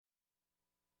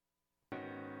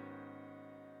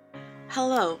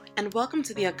Hello, and welcome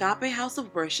to the Agape House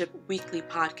of Worship weekly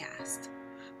podcast.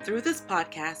 Through this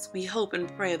podcast, we hope and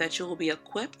pray that you will be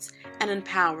equipped and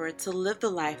empowered to live the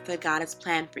life that God has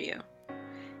planned for you.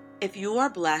 If you are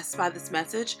blessed by this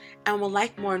message and would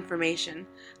like more information,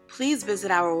 please visit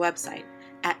our website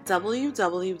at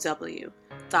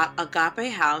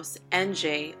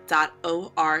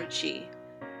www.agapehousenj.org.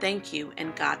 Thank you,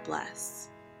 and God bless.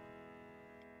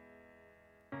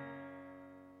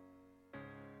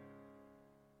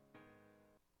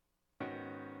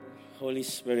 Holy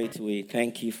Spirit, we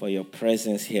thank you for your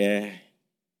presence here.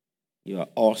 You are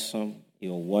awesome.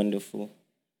 You are wonderful.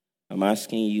 I'm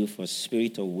asking you for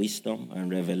spirit of wisdom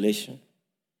and revelation.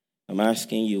 I'm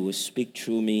asking you will speak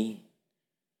through me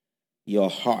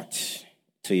your heart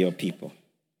to your people.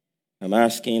 I'm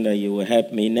asking that you will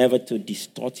help me never to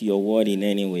distort your word in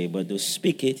any way, but to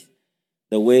speak it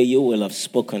the way you will have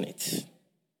spoken it.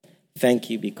 Thank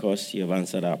you because you have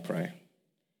answered our prayer.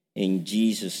 In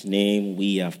Jesus' name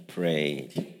we have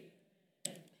prayed.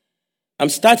 I'm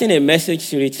starting a message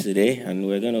series today, and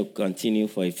we're going to continue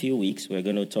for a few weeks. We're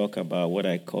going to talk about what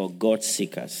I call God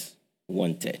Seekers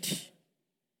Wanted.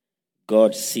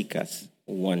 God Seekers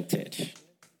Wanted.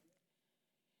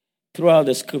 Throughout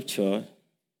the scripture,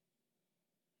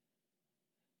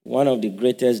 one of the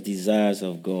greatest desires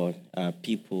of God are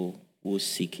people who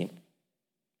seek him.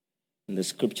 In the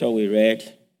scripture we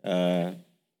read,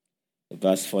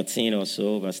 verse 14 or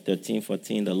so, verse 13,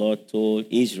 14, the Lord told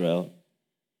Israel,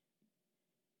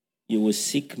 you will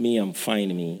seek me and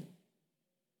find me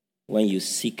when you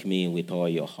seek me with all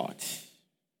your heart.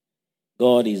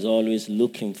 God is always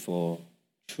looking for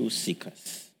true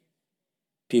seekers,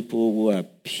 people who are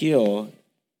pure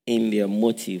in their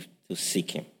motive to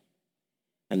seek him.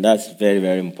 And that's very,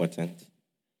 very important.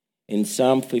 In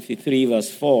Psalm 53,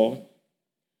 verse 4,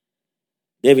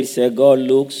 David said, God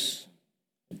looks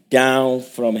down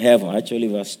from heaven. Actually,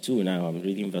 verse 2 now. I'm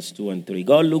reading verse 2 and 3.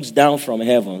 God looks down from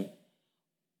heaven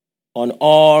on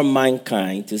all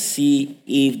mankind to see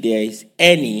if there is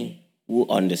any who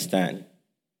understand,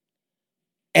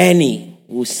 any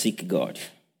who seek God.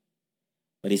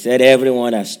 But he said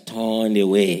everyone has turned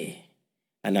away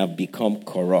and have become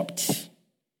corrupt.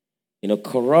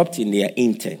 Corrupt in their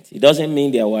intent. It doesn't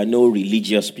mean there were no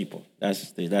religious people.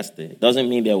 It doesn't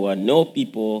mean there were no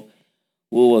people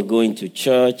who were going to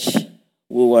church,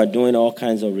 who were doing all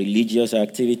kinds of religious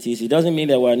activities. It doesn't mean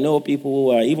there were no people who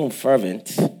were even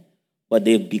fervent, but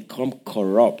they've become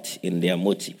corrupt in their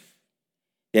motive.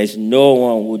 There's no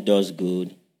one who does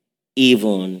good,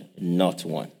 even not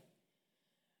one.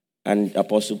 And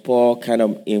Apostle Paul kind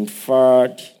of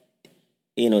inferred,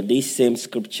 this same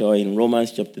scripture in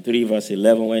Romans chapter 3, verse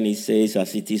 11, when he says,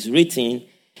 as it is written,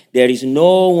 there is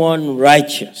no one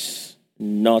righteous,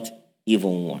 not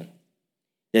even one.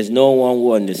 There's no one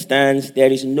who understands. There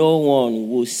is no one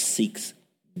who seeks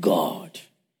God.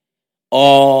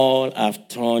 All have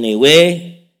turned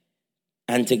away,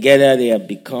 and together they have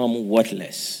become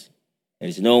worthless. There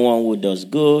is no one who does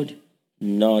good,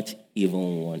 not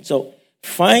even one. So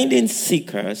finding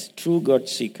seekers, true God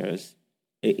seekers,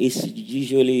 is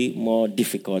usually more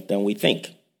difficult than we think.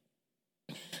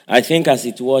 I think as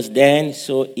it was then,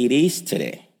 so it is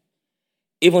today.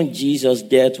 Even Jesus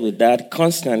dealt with that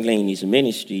constantly in his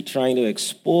ministry, trying to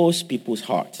expose people's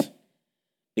hearts.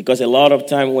 Because a lot of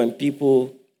time when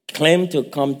people claim to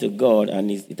come to God,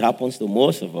 and it happens to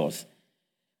most of us,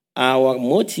 our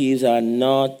motives are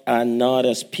not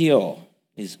as pure.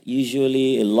 It's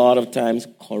usually a lot of times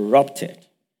corrupted.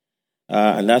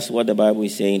 And that's what the Bible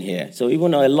is saying here. So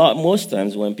even most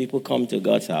times when people come to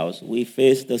God's house, we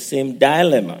face the same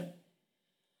dilemma.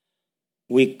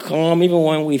 We come, even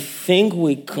when we think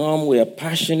we come, we are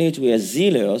passionate, we are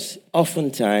zealous,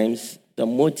 oftentimes the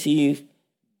motive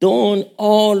don't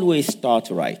always start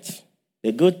right.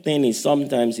 The good thing is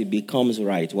sometimes it becomes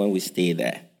right when we stay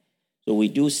there. So we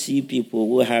do see people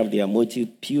who have their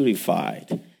motive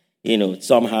purified,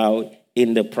 somehow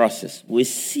in the process. We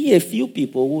see a few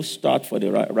people who start for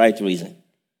the right reason.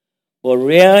 But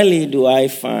rarely do I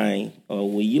find,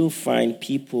 or will you find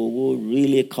people who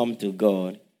really come to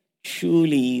God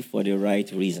truly for the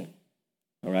right reason.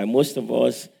 All right, most of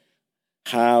us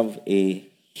have a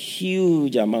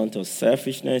huge amount of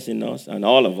selfishness in us, and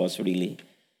all of us really.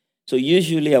 So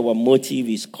usually our motive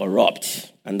is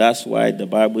corrupt, and that's why the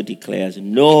Bible declares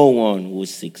no one who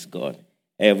seeks God.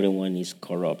 Everyone is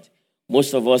corrupt.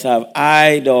 Most of us have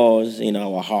idols in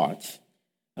our hearts.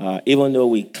 Even though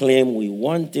we claim we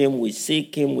want him, we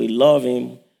seek him, we love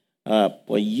him,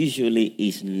 but usually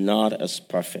it's not as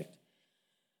perfect.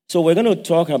 So we're going to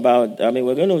talk about,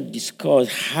 we're going to discuss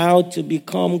how to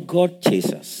become God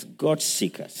chasers, God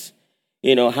seekers.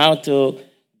 how to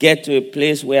get to a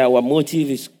place where our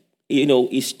motive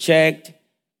is checked,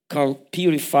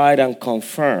 purified, and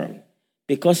confirmed.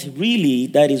 Because really,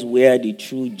 that is where the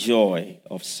true joy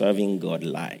of serving God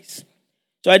lies.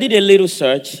 So I did a little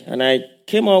search, and I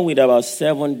came up with about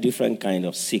 7 different kind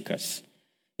of seekers.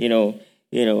 I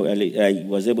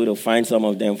was able to find some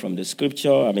of them from the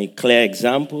scripture. Clear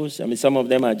examples. Some of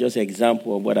them are just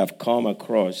examples of what I've come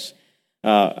across,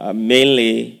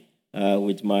 mainly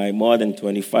with my more than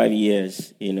 25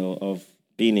 years, of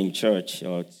being in church,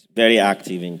 or very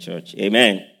active in church.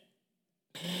 Amen.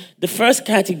 The first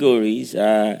categories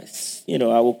are,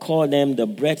 I will call them the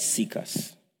bread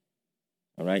seekers.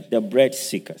 All right, the bread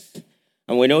seekers.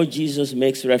 And we know Jesus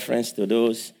makes reference to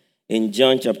those in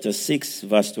John chapter 6,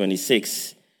 verse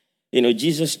 26.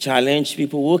 Jesus challenged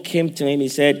people who came to him. He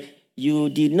said, "You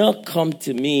did not come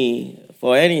to me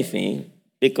for anything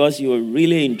because you were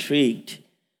really intrigued,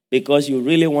 because you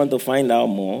really want to find out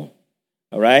more,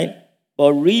 all right?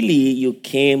 But really, you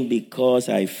came because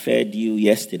I fed you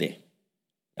yesterday,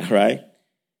 all right?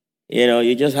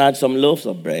 You just had some loaves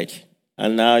of bread,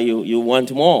 and now you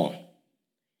want more."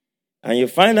 And you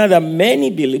find out that many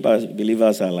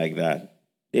believers are like that.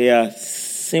 They are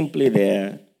simply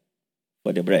there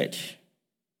for the bread.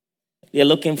 They're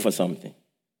looking for something.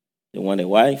 They want a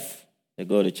wife, they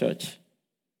go to church.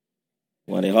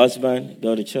 They want a husband,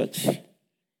 go to church.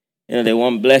 They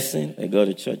want blessing, they go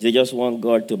to church. They just want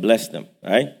God to bless them,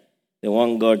 right? They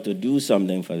want God to do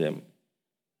something for them.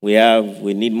 We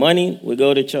need money, we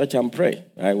go to church and pray,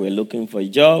 right? We're looking for a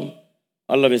job.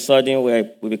 All of a sudden,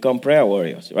 we become prayer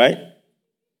warriors, right?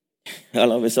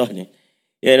 All of a sudden.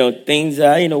 Things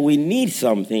are, we need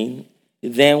something,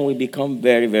 then we become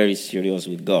very, very serious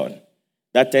with God.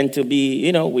 That tend to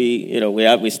be,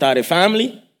 we start a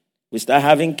family, we start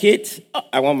having kids. Oh,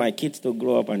 I want my kids to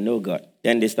grow up and know God.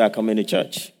 Then they start coming to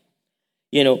church.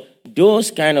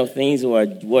 Those kind of things are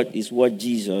what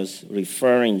Jesus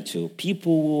referring to.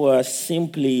 People who are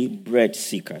simply bread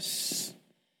seekers.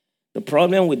 The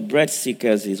problem with bread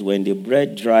seekers is when the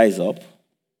bread dries up.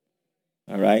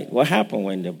 All right? What happened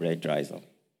when the bread dries up?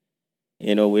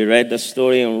 We read the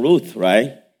story in Ruth,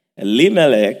 right?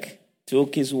 Elimelech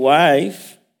took his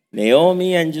wife,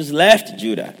 Naomi, and just left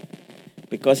Judah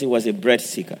because he was a bread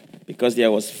seeker. Because there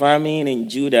was famine in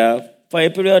Judah for a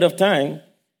period of time.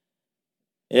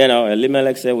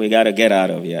 Elimelech said, we got to get out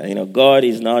of here. God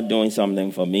is not doing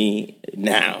something for me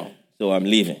now, so I'm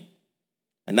leaving.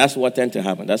 And that's what tends to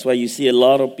happen. That's why you see a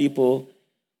lot of people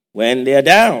when they're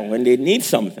down, when they need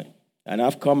something. And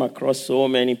I've come across so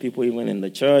many people, even in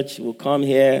the church, who come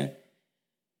here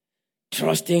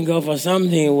trusting God for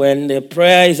something. When the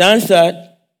prayer is answered,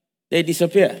 they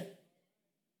disappear.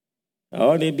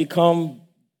 Or they become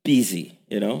busy,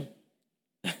 They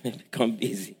become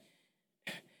busy.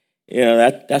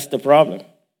 That's the problem.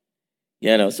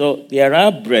 So there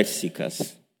are bread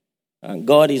seekers. And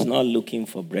God is not looking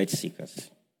for bread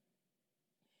seekers.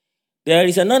 There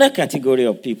is another category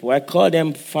of people. I call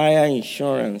them fire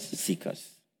insurance seekers.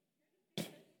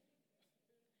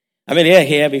 They're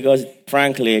here because,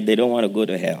 frankly, they don't want to go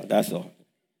to hell. That's all.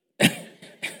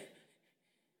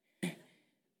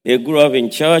 They grew up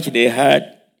in church.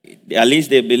 At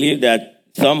least they believe that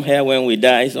somewhere when we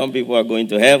die, some people are going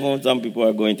to heaven, some people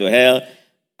are going to hell.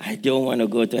 I don't want to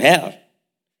go to hell.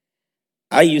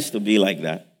 I used to be like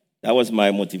that. That was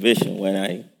my motivation when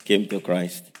I came to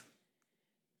Christ.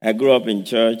 I grew up in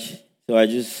church, so I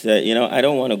just said, I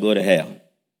don't want to go to hell.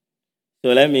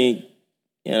 So let me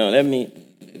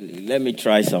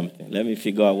try something. Let me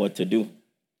figure out what to do.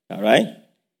 All right?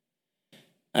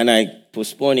 And I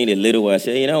postponed it a little while. I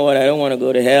said, I don't want to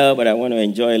go to hell, but I want to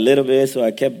enjoy a little bit. So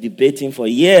I kept debating for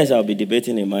years. I'll be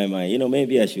debating in my mind.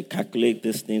 Maybe I should calculate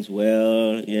these things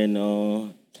well,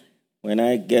 When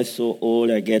I get so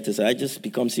old, I just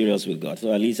become serious with God.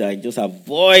 So at least I just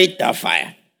avoid that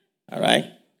fire. All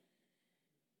right?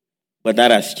 But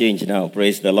that has changed now.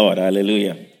 Praise the Lord.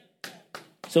 Hallelujah.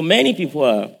 So many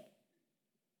people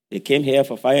they came here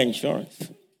for fire insurance.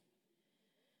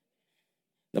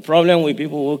 The problem with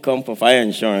people who come for fire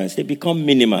insurance, they become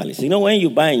minimalists. When you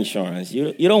buy insurance,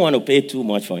 you don't want to pay too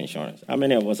much for insurance. How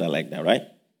many of us are like that, right?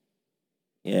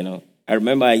 I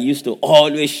remember I used to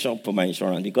always shop for my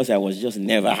insurance because I was just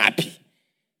never happy.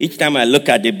 Each time I look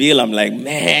at the bill, I'm like,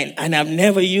 man, and I've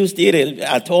never used it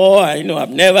at all. I've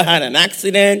never had an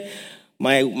accident.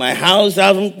 My house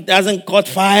hasn't caught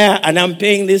fire, and I'm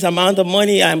paying this amount of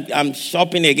money. I'm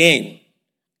shopping again.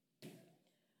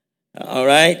 All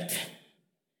right?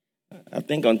 I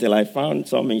think until I found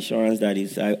some insurance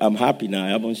that I'm happy now. I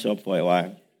haven't shopped for a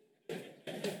while.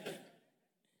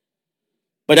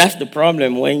 But that's the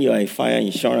problem when you are a fire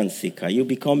insurance seeker. You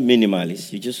become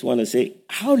minimalist. You just want to say,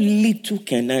 how little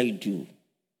can I do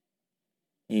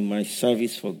in my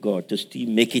service for God to still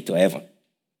make it to heaven?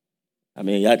 I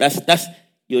mean, that's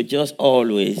you're just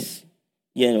always,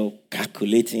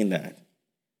 calculating that.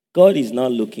 God is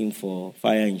not looking for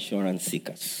fire insurance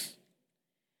seekers.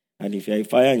 And if you're a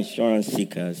fire insurance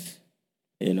seekers,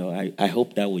 I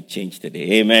hope that would change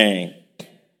today. Amen.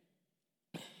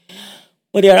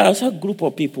 But there are also a group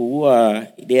of people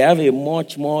they have a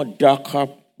much more darker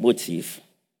motive.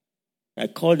 I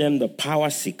call them the power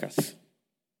seekers.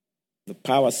 The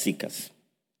power seekers.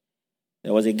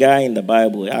 There was a guy in the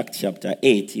Bible, Acts chapter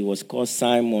 8, he was called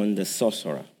Simon the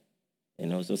sorcerer.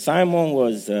 So Simon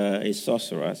was a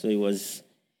sorcerer, so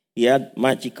he had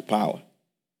magic power,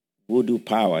 voodoo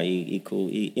power. So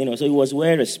he was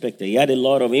well respected. He had a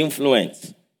lot of influence.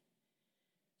 So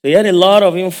he had a lot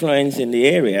of influence in the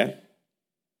area.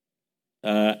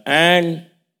 And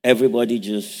everybody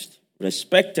just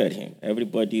respected him.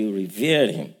 Everybody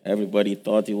revered him. Everybody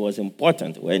thought he was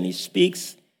important. When he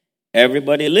speaks,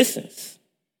 everybody listens.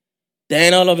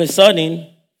 Then all of a sudden,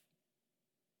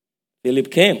 Philip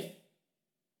came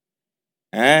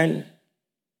and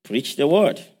preached the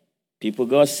word. People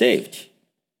got saved.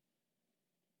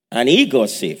 And he got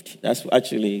saved. That's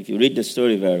actually, if you read the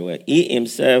story very well, he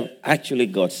himself actually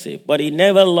got saved. But he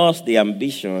never lost the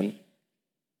ambition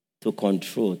to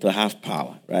control, to have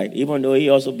power, right? Even though he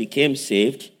also became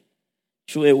saved,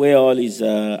 threw away all his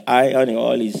iron,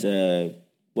 all his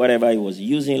whatever he was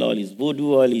using, all his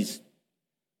voodoo,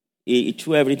 he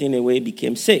threw everything away,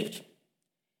 became saved.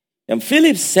 And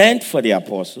Philip sent for the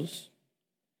apostles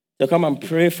to come and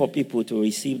pray for people to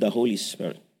receive the Holy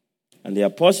Spirit. And the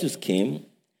apostles came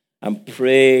and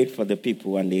prayed for the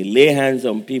people, and they lay hands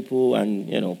on people,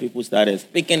 and people started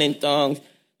speaking in tongues.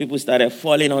 People started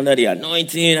falling under the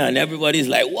anointing, and everybody's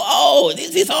like, whoa,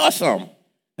 this is awesome.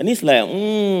 And it's like,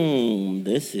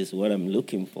 this is what I'm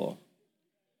looking for.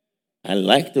 I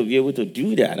like to be able to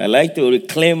do that. I like to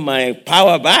reclaim my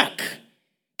power back.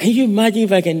 Can you imagine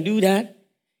if I can do that?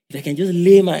 If I can just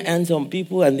lay my hands on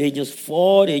people and they just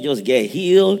fall, they just get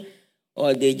healed,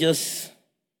 or they just...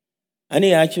 And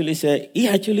he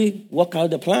actually worked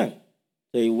out the plan.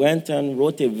 So he went and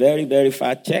wrote a very, very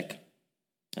fat check.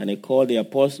 And he called the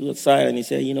apostle aside and he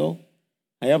said,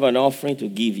 I have an offering to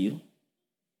give you,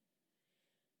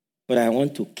 but I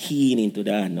want to key into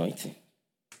that anointing.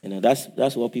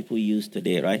 That's what people use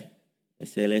today, right? They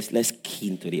say, let's key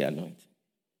into the anointing.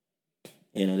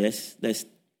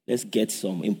 Let's get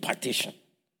some impartation.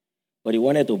 But he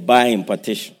wanted to buy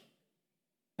impartation.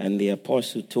 And the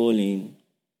apostle told him,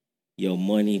 your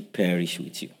money perish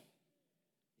with you.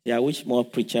 Yeah, I wish more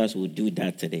preachers would do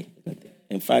that today.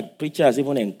 In fact, preachers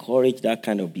even encourage that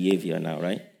kind of behavior now,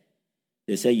 right?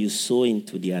 They say you sow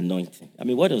into the anointing. I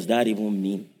mean, what does that even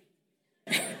mean?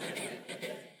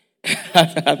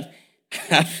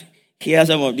 Hear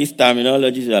some of these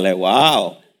terminologies, you're like,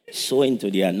 wow, sow into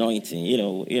the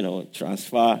anointing,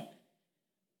 transfer.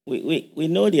 We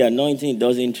know the anointing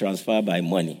doesn't transfer by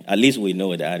money. At least we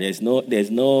know that.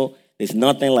 There's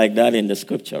nothing like that in the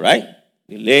scripture, right?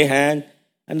 You lay hand.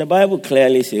 And the Bible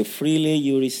clearly says, freely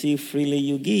you receive, freely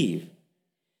you give.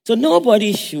 So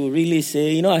nobody should really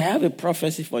say, I have a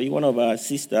prophecy for you. One of our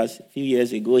sisters a few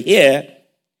years ago here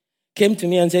came to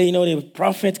me and said, the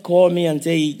prophet called me and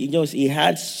said he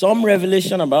had some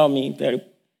revelation about me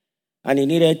and he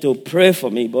needed to pray for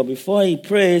me. But before he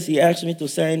prays, he asked me to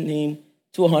send him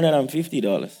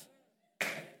 $250.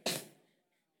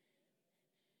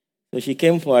 So she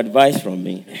came for advice from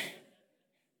me.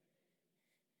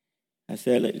 I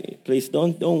said, please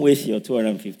don't waste your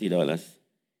 $250.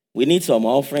 We need some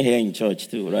offering here in church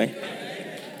too, right?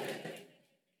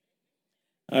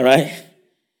 All right?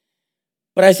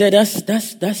 But I said,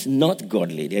 that's not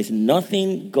godly. There's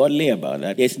nothing godly about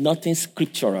that. There's nothing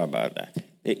scriptural about that.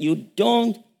 You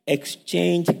don't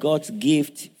exchange God's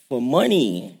gift for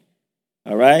money.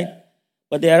 All right?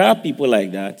 But there are people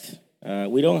like that.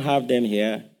 We don't have them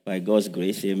here by God's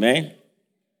grace. Amen?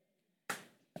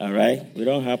 All right? We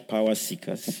don't have power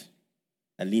seekers.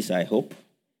 At least I hope.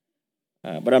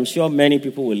 But I'm sure many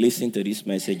people will listen to this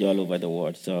message all over the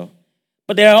world.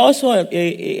 But there are also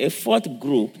a fourth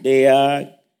group. They are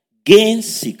gain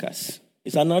seekers.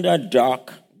 It's another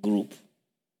dark group.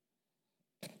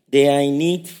 They are in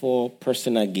need for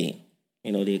personal gain.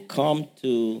 They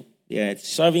are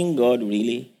serving God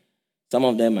really. Some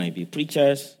of them might be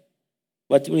preachers.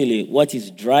 But really, what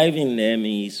is driving them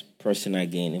is personal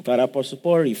gain. In fact, Apostle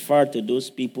Paul referred to those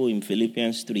people in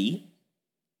Philippians 3.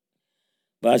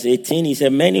 Verse 18, he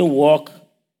said, many walk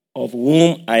of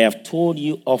whom I have told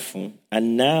you often,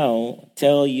 and now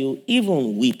tell you,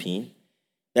 even weeping,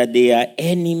 that they are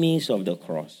enemies of the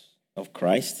cross of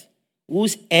Christ,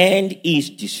 whose end is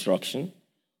destruction,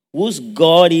 whose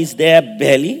God is their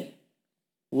belly,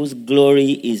 whose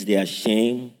glory is their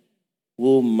shame,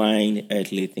 who mind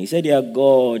earthly things. He said their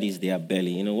God is their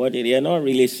belly. You know what? They are not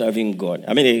really serving God.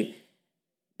 I mean,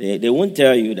 they won't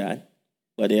tell you that,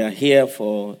 but they are here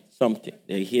for something.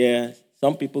 They're here.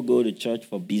 Some people go to church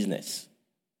for business,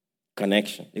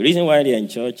 connection. The reason why they're in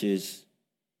church is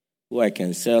who I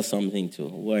can sell something to,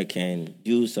 who I can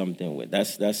do something with.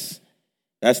 That's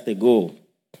the goal,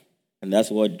 and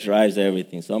that's what drives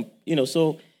everything. So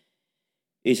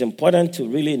it's important to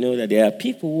really know that there are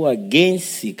people who are gain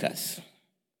seekers.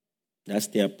 That's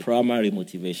their primary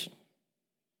motivation.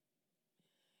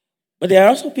 But there are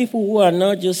also people who are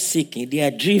not just seeking, they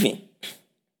are driven.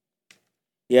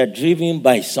 They are driven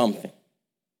by something.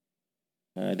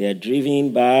 They are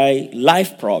driven by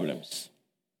life problems.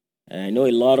 And I know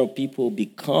a lot of people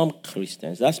become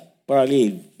Christians. That's probably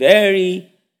a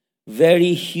very,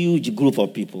 very huge group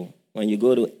of people when you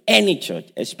go to any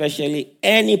church, especially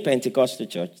any Pentecostal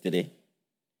church today.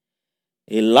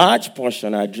 A large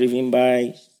portion are driven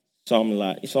by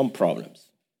some problems,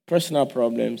 personal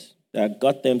problems that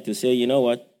got them to say, you know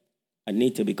what, I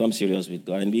need to become serious with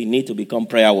God, and we need to become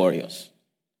prayer warriors.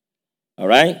 All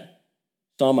right?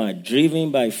 Some are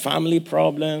driven by family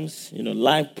problems,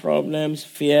 life problems,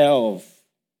 fear of,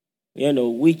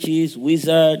 witches,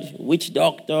 wizards, witch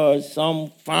doctors,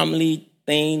 some family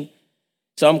thing,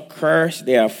 some curse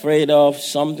they're afraid of,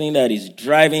 something that is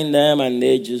driving them, and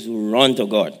they just run to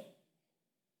God.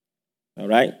 All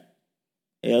right?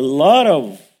 A lot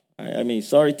of,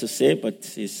 sorry to say,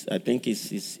 but I think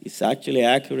it's actually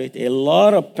accurate. A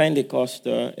lot of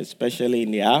Pentecostal, especially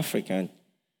in the African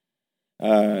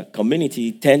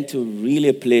community, tend to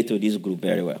really play to this group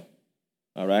very well.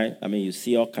 All right? You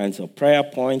see all kinds of prayer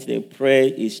points. They pray.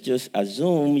 It's just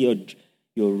assume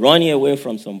you're running away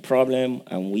from some problem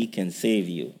and we can save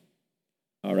you.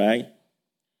 All right?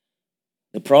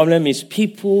 The problem is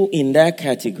people in that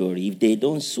category, if they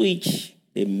don't switch,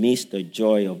 they miss the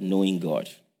joy of knowing God.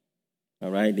 All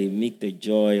right? They miss the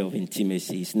joy of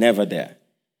intimacy. It's never there.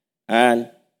 And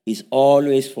it's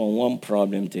always from one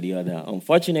problem to the other.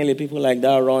 Unfortunately, people like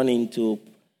that run into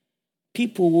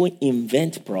people who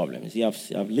invent problems.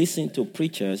 I've listened to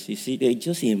preachers, they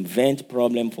just invent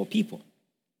problem for people.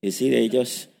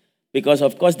 Because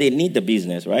of course they need the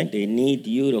business, right? They need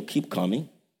you to keep coming.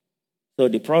 So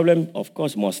the problem, of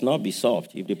course, must not be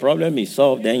solved. If the problem is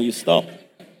solved, then you stop.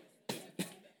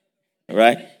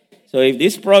 Right? So if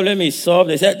this problem is solved,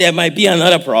 they said there might be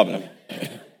another problem.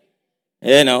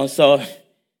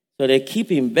 So they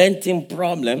keep inventing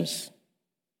problems,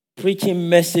 preaching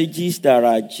messages that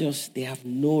are they have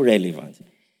no relevance.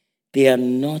 They are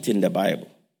not in the Bible.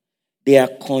 They are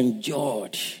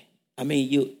conjured.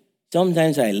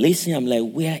 Sometimes I listen, I'm like,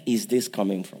 where is this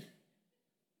coming from?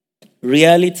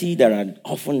 Reality that are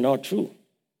often not true.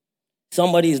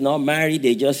 Somebody is not married,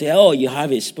 they just say, oh, you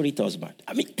have a spirit husband.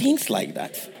 Things like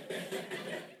that.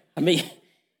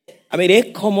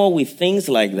 They come up with things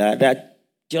like that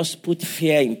just put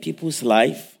fear in people's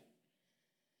life,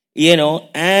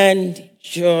 and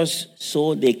just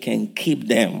so they can keep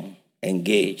them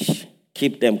engaged,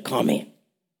 keep them coming,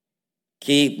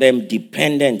 keep them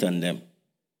dependent on them.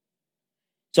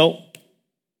 So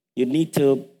you need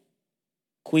to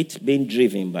quit being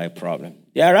driven by problems.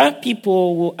 There are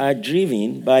people who are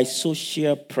driven by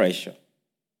social pressure.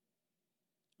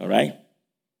 All right?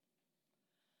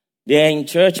 They're in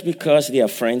church because their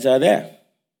friends are there.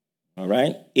 All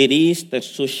right? It is the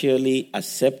socially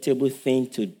acceptable thing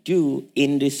to do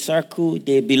in the circle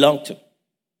they belong to.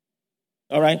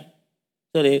 All right?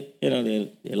 So they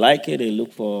like it. They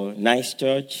look for a nice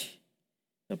church.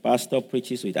 The pastor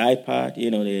preaches with iPad.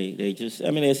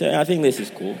 They say, I think this is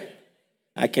cool.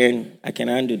 I can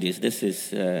handle this. This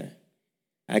is,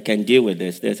 I can deal with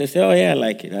this. They say, oh, yeah, I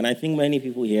like it. And I think many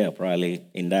people here are probably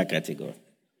in that category.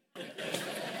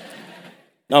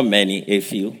 Not many, a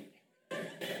few.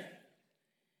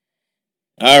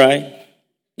 All right.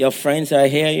 Your friends are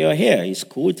here, you're here. It's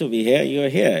cool to be here, you're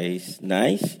here. It's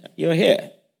nice, you're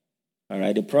here. All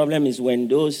right. The problem is when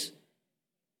those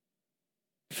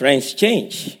friends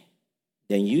change,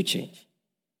 then you change.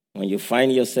 When you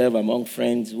find yourself among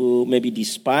friends who maybe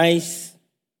despise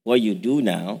what you do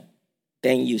now,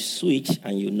 then you switch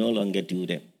and you no longer do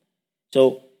them.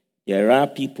 So there are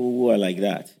people who are like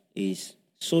that. It's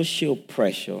social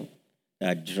pressure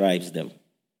that drives them.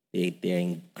 They're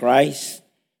in Christ.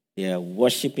 They are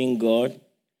worshiping God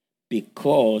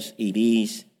because it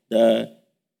is the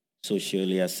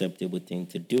socially acceptable thing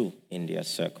to do in their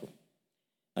circle.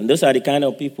 And those are the kind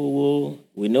of people who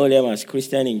we know them as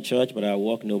Christian in church, but at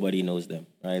work nobody knows them.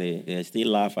 Right? They still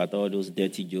laugh at all those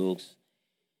dirty jokes.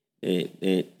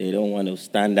 They don't want to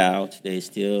stand out. They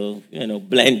still,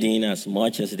 blend in as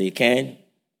much as they can.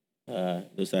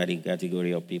 Those are the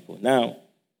category of people. Now,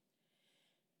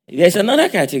 there's another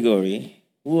category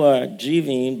who are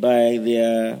driven by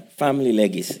their family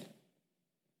legacy.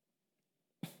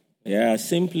 They are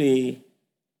simply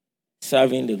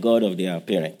serving the God of their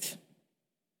parents.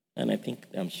 And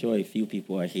I'm sure a few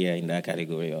people are here in that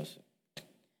category also.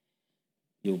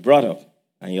 You brought up,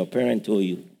 and your parent told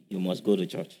you, you must go to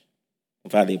church. In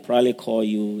fact, they probably call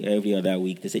you every other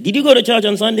week. They say, did you go to church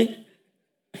on Sunday?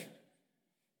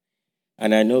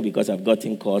 And I know because I've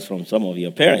gotten calls from some of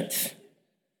your parents.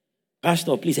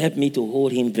 Pastor, please help me to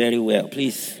hold him very well,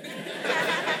 please.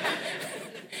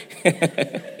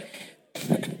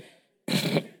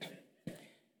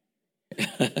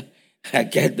 I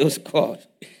get those calls.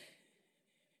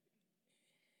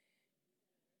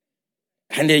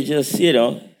 And they just,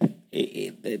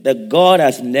 the God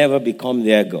has never become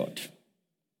their God.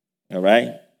 All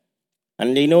right?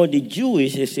 And the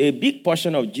Jewish, it's a big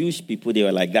portion of Jewish people, they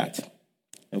were like that.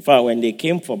 In fact, when they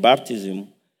came for baptism,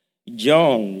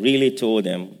 John really told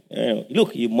them,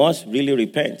 look, you must really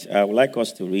repent. I would like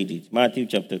us to read it. Matthew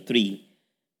chapter 3,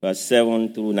 verse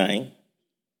 7 through 9.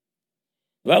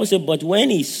 The Bible said, but when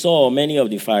he saw many of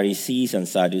the Pharisees and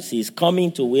Sadducees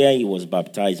coming to where he was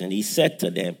baptizing, he said to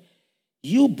them,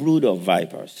 you brood of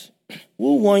vipers,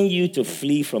 who want you to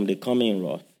flee from the coming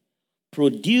wrath?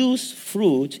 Produce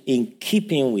fruit in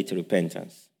keeping with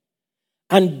repentance.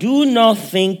 And do not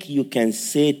think you can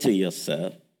say to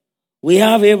yourself, we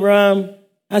have Abraham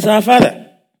as our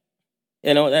father.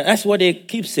 That's what they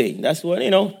keep saying. That's what,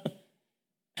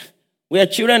 we are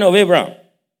children of Abraham.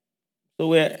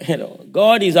 So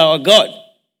God is our God.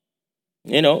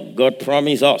 God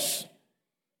promised us.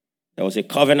 There was a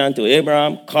covenant to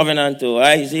Abraham, covenant to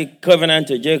Isaac, covenant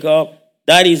to Jacob.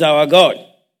 That is our God.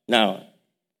 Now,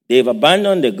 they've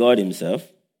abandoned the God himself.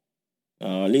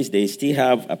 At least they still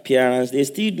have appearance. They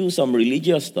still do some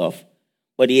religious stuff.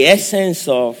 But the essence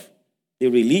of the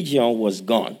religion was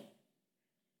gone.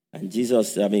 And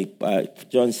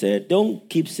John said, don't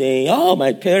keep saying,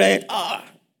 my parent,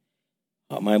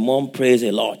 my mom prays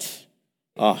a lot.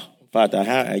 In fact,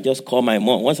 I just call my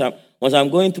mom. Once I'm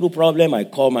going through problem, I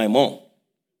call my mom.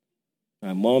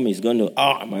 My mom is going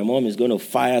to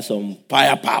fire some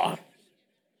firepower.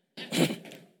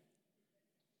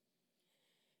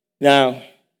 Now,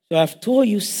 so I've told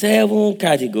you 7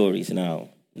 categories now.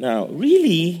 Now,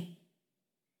 really,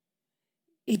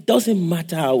 it doesn't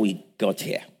matter how we got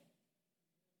here.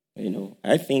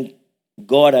 I think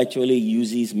God actually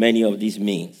uses many of these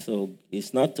means. So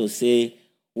it's not to say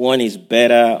one is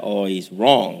better or is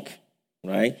wrong,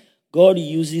 right? God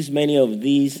uses many of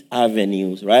these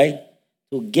avenues, right,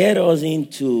 to get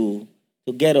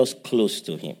us close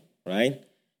to him, right?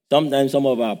 Sometimes some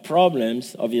of our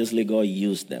problems, obviously God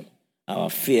used them. Our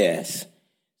fears,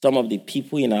 some of the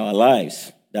people in our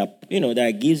lives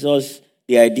that gives us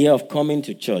the idea of coming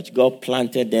to church. God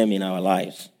planted them in our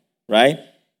lives, right?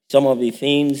 Some of the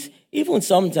things, even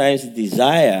sometimes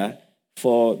desire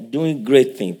for doing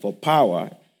great things, for power.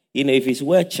 If it's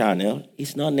well channeled,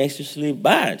 it's not necessarily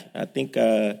bad. I think,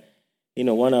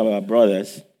 one of our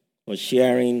brothers was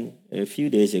sharing a few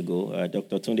days ago,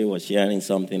 Dr. Tunde was sharing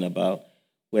something about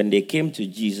when they came to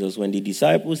Jesus, when the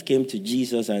disciples came to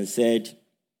Jesus and said,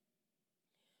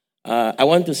 we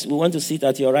want to sit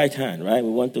at your right hand, right? We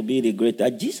want to be the great.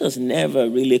 Jesus never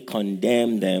really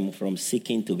condemned them from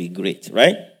seeking to be great,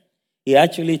 right? He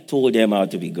actually told them how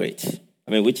to be great.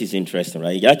 Which is interesting,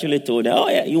 right? He actually told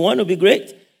them, you want to be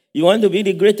great? You want to be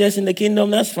the greatest in the kingdom?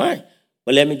 That's fine.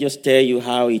 But let me just tell you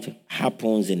how it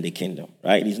happens in the kingdom,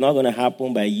 right? It's not going to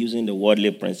happen by using the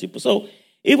worldly principle. So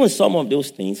even some of those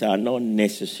things are not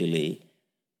necessarily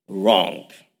wrong,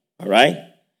 all right?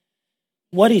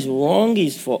 What is wrong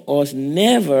is for us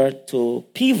never to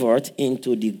pivot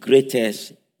into the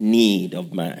greatest need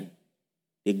of man.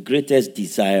 The greatest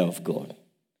desire of God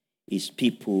is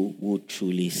people who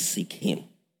truly seek him.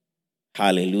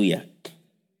 Hallelujah.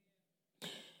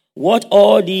 What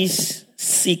all these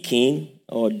seeking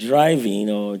or driving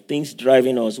or things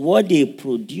driving us, what they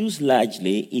produce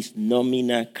largely is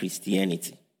nominal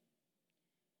Christianity.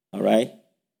 All right?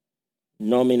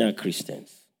 Nominal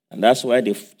Christians. And that's why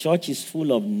the church is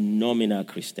full of nominal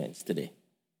Christians today.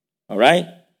 All right?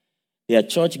 They are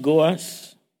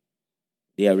churchgoers.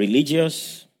 They are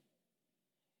religious.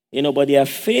 But their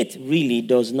faith really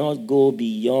does not go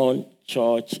beyond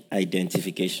church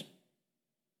identification.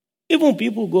 Even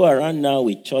people go around now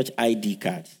with church ID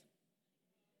cards.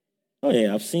 Oh,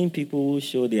 yeah, I've seen people who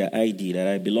show their ID that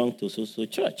I belong to so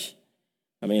church.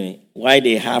 I mean, why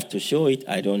they have to show it,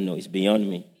 I don't know. It's beyond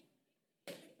me.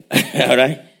 All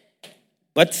right?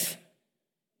 But,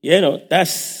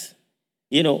 that's,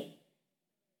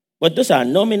 but those are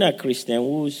nominal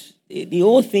Christians the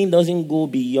whole thing doesn't go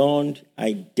beyond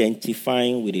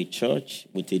identifying with a church,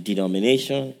 with a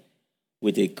denomination,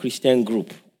 with a Christian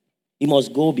group. It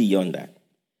must go beyond that.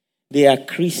 They are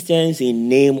Christians in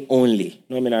name only,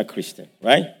 nominal Christian,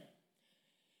 right?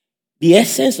 The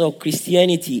essence of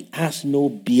Christianity has no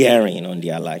bearing on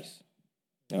their lives.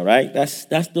 All right?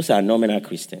 Those are nominal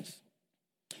Christians.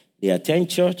 They attend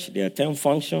church, they attend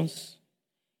functions,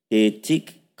 they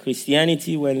take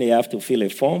Christianity when they have to fill a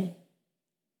form.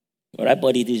 All right,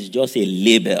 but it is just a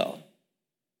label.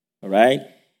 All right?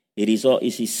 It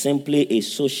is simply a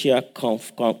social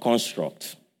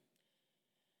construct.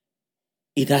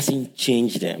 It hasn't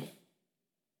changed them.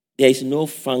 There is no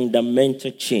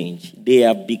fundamental change. They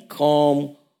have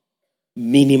become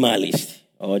minimalist,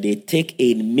 or they take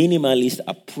a minimalist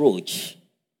approach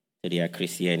to their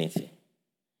Christianity.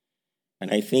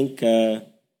 And I think 2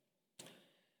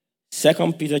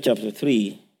 Peter chapter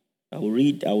 3, I will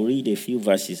read a few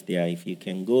verses there. If you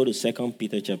can go to 2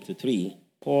 Peter chapter 3,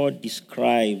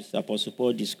 Apostle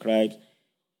Paul describes,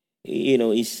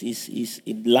 it's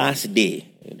last day.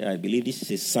 I believe this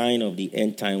is a sign of the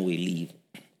end time we live.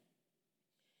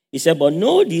 He said, but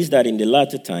know this, that in the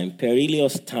latter time,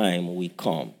 perilous time will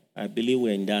come. I believe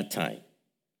we're in that time.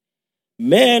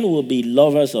 Men will be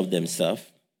lovers of themselves.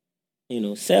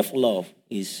 Self-love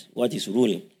is what is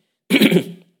ruling.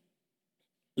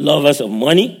 Lovers of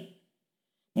money,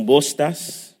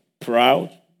 boasters, proud,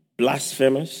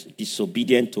 blasphemous,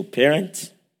 disobedient to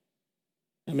parents.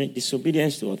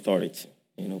 Disobedience to authority,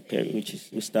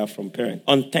 we start from parents.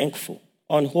 Unthankful,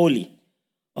 unholy,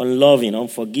 unloving,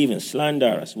 unforgiving,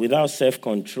 slanderers, without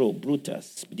self-control,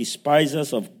 brutals,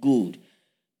 despisers of good,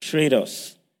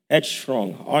 traitors,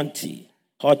 headstrong, haughty,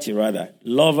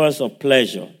 lovers of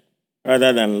pleasure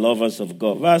rather than lovers of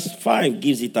God. Verse 5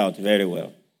 gives it out very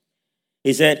well.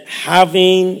 He said,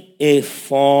 having a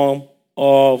form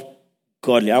of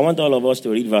godliness. I want all of us to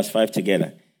read verse 5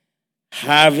 together.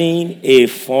 Having a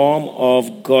form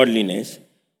of godliness,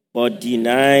 but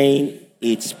denying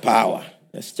its power.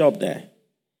 Let's stop there.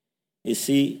 You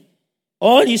see,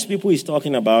 all these people he's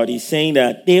talking about, he's saying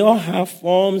that they all have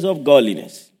forms of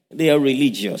godliness. They are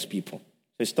religious people.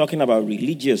 So he's talking about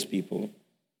religious people,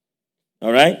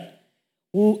 all right,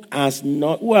 who have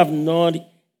not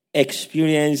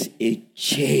experienced a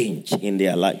change in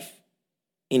their life,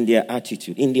 in their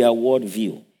attitude, in their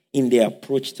worldview, in their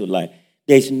approach to life.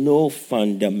 There's no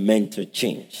fundamental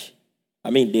change.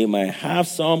 They might have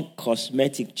some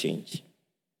cosmetic change.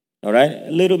 All right?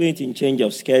 A little bit in change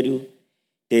of schedule.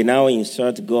 They now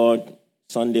insert God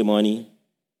Sunday morning,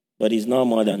 but it's not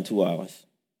more than 2 hours.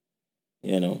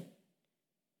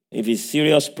 If it's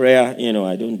serious prayer,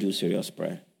 I don't do serious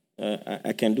prayer.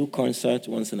 I can do concert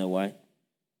once in a while.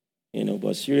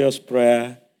 But serious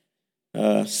prayer,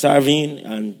 serving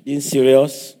and being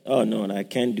serious, oh no, I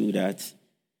can't do that.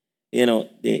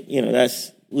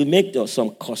 We make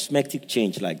some cosmetic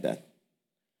change like that.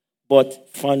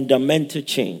 But fundamental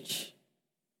change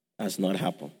has not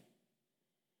happened.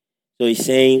 So he's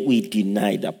saying we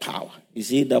deny the power. You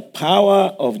see, the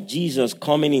power of Jesus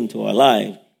coming into our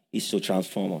life is to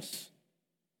transform us.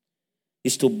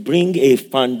 It's to bring a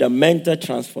fundamental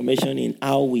transformation in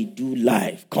how we do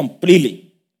life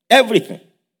completely. Everything.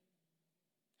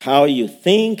 How you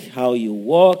think, how you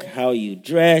walk, how you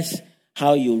dress,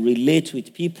 how you relate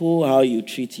with people, how you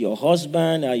treat your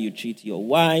husband, how you treat your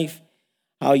wife,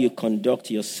 how you conduct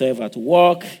yourself at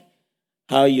work,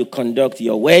 how you conduct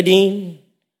your wedding,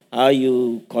 how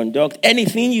you conduct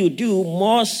anything you do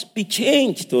must be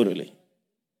changed totally.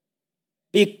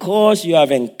 Because you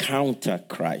have encountered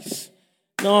Christ.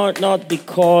 Not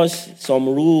because some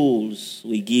rules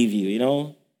we give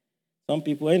you, Some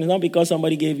people, it's not because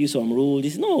somebody gave you some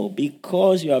rules. No,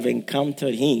 because you have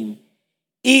encountered him.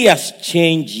 He has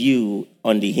changed you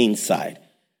on the inside.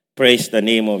 Praise the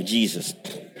name of Jesus.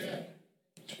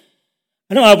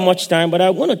 I don't have much time, but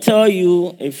I want to tell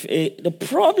you the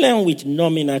problem with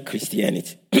nominal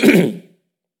Christianity.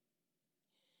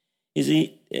 You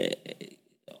see,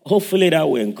 hopefully that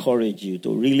will encourage you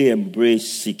to really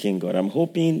embrace seeking God. I'm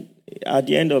hoping at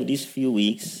the end of these few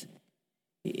weeks,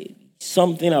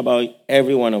 something about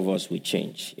every one of us will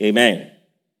change. Amen.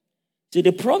 See,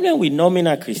 the problem with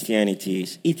nominal Christianity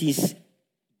is it is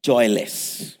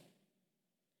joyless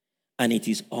and it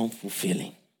is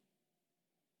unfulfilling.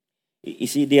 You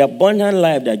see, the abundant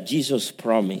life that Jesus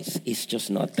promised is just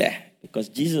not there. Because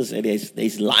Jesus said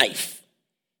there's life.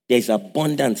 There's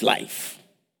abundant life.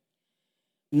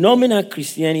 Nominal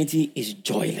Christianity is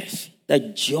joyless. The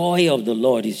joy of the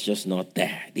Lord is just not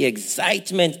there. The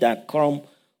excitement that comes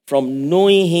from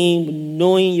knowing Him,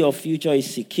 knowing your future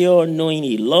is secure, knowing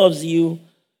He loves you,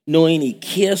 knowing He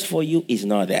cares for you is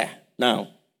not there. Now,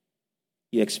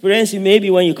 you experience it maybe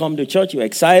when you come to church, you're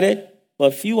excited,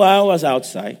 but a few hours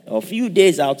outside, or a few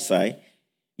days outside,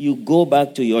 you go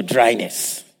back to your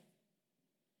dryness.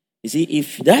 You see,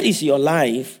 if that is your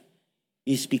life,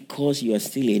 it's because you are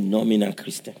still a nominal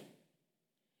Christian.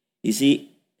 You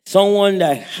see, someone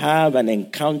that have an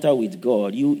encounter with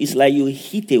God, it's like you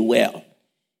hit a well.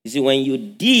 You see, when you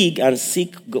dig and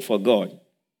seek for God,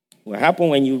 what happens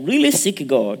when you really seek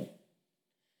God,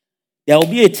 there will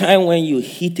be a time when you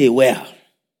hit a well.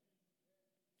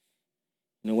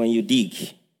 You know, when you dig.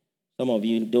 Some of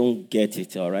you don't get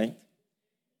it, all right?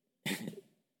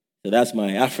 So that's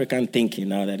my African thinking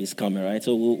now that is coming, right?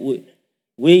 So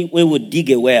we would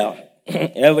dig a well.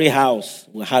 Every house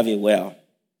will have a well.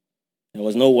 There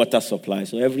was no water supply,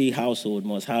 so every household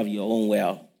must have your own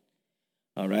well.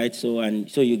 All right? So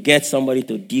you get somebody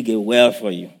to dig a well for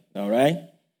you. All right?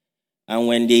 And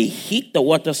when they hit the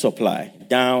water supply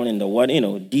down in the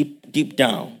water, deep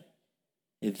down,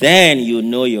 then you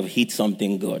know you've hit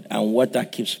something good and water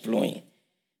keeps flowing.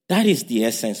 That is the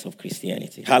essence of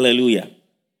Christianity. Hallelujah.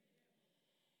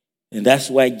 And that's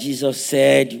why Jesus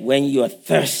said, when you are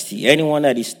thirsty, anyone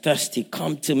that is thirsty,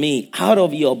 come to me. Out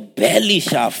of your belly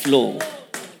shall flow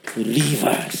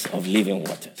rivers of living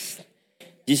waters.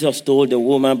 Jesus told the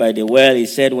woman by the well, he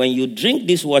said, when you drink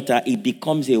this water, it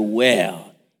becomes a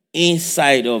well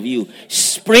inside of you,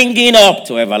 springing up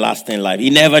to everlasting life.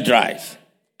 It never dries.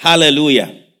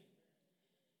 Hallelujah.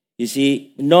 You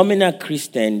see, nominal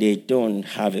Christian, they don't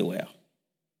have a well.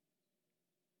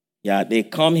 Yeah, they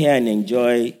come here and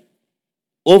enjoy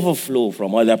overflow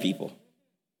from other people.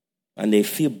 And they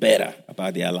feel better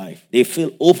about their life. They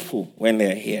feel hopeful when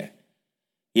they're here.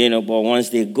 But once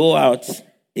they go out,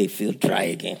 they feel dry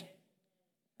again.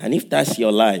 And if that's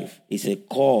your life, it's a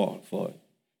call for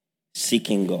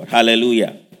seeking God.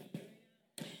 Hallelujah.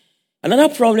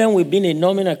 Another problem with being a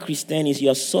nominal Christian is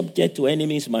you're subject to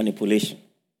enemy's manipulation.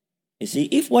 You see,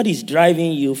 if what is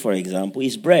driving you, for example,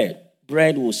 is bread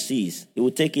will cease. It will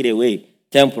take it away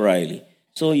temporarily.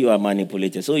 So you are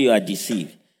manipulated. So you are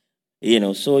deceived.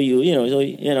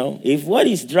 If what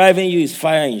is driving you is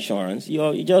fire insurance,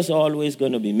 you're just always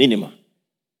going to be minimal.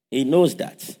 He knows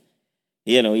that.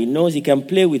 He knows he can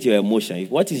play with your emotion. If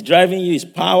what is driving you is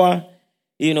power,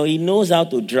 he knows how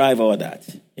to drive all that.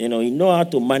 He knows how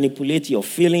to manipulate your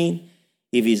feeling.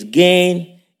 If it's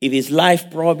gain, if it's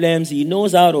life problems, he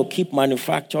knows how to keep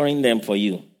manufacturing them for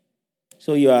you.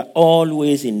 So you are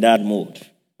always in that mode.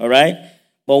 All right?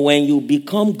 But when you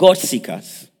become God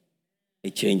seekers,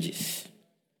 it changes.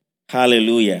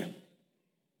 Hallelujah.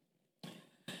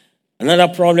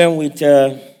 Another problem with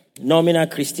nominal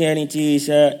Christianity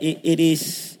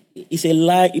is it's a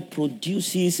lie. It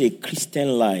produces a Christian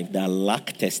life that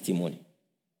lacks testimony.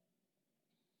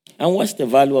 And what's the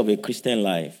value of a Christian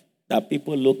life? That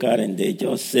people look at and they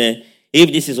just say,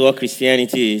 if this is what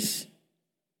Christianity is,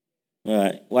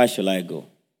 why should I go?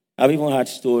 I've even had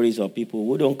stories of people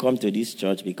who don't come to this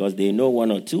church because they know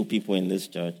one or two people in this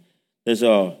church. They say,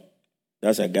 oh,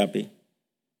 that's Agape.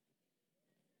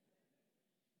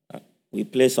 We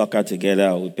play soccer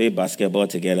together. We play basketball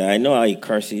together. I know how he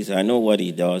curses. I know what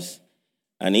he does.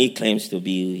 And he claims to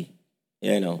be,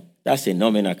 that's a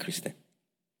nominal Christian.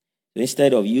 So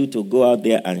instead of you to go out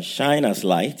there and shine as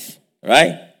light,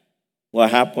 right? What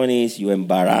happened is you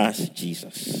embarrass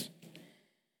Jesus.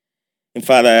 In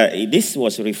fact, this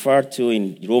was referred to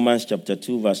in Romans chapter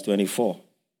 2, verse 24.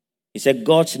 He said,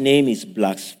 God's name is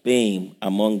blasphemed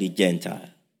among the Gentiles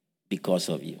because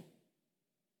of you.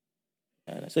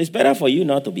 So it's better for you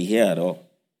not to be here at all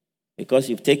because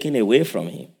you've taken away from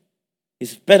him.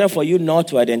 It's better for you not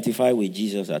to identify with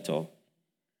Jesus at all.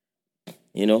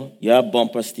 You have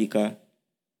bumper sticker.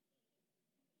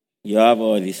 You have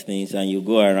all these things and you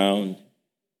go around.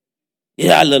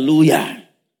 Yeah, hallelujah.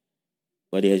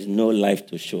 But there's no life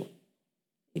to show.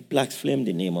 He blasphemed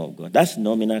the name of God. That's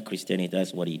nominal Christianity.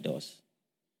 That's what he does.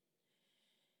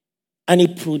 And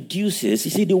it produces,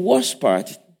 you see, the worst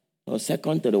part, or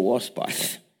second to the worst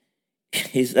part,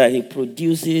 is that it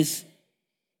produces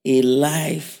a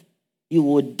life. You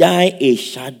will die a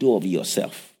shadow of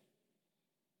yourself.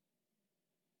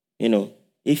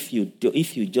 If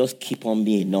you just keep on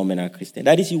being a nominal Christian,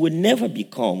 that is, you will never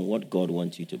become what God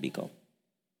wants you to become.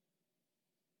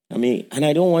 And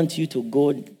I don't want you to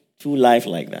go through life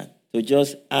like that, to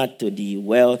just add to the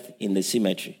wealth in the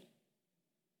cemetery.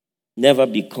 never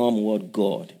become what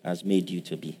God has made you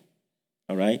to be.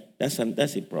 All right? That's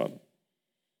a problem.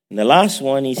 And the last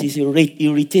one is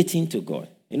irritating to God.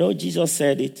 You know, Jesus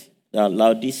said it,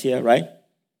 Laodicea, right?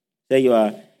 Say you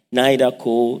are neither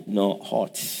cold nor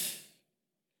hot.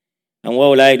 And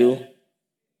what will I do?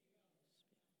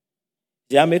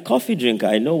 See, I'm a coffee drinker.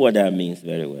 I know what that means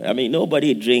very well. I mean,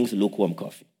 nobody drinks lukewarm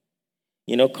coffee.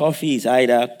 You know, coffee is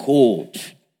either cold,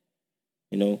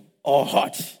 or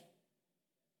hot.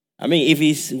 I mean, if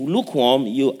it's lukewarm,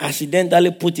 you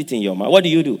accidentally put it in your mouth. What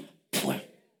do?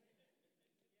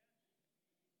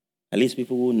 At least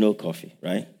people who know coffee,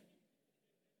 right?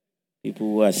 People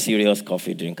who are serious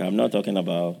coffee drinkers. I'm not talking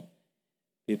about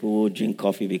people who drink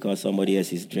coffee because somebody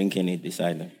else is drinking it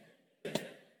beside them.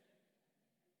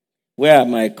 Where are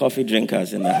my coffee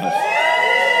drinkers in the house?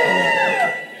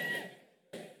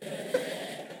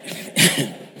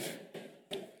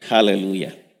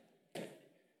 Hallelujah.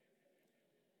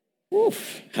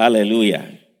 Oof.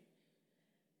 Hallelujah.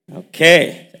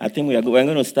 Okay. I think we're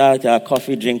going to start our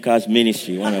coffee drinkers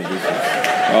ministry one of these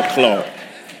days. Or club.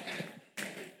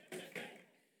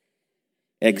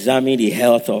 Examine the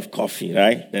health of coffee,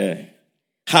 right?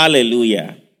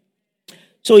 Hallelujah.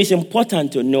 So it's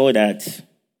important to know that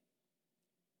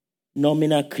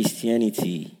nominal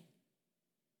Christianity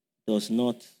does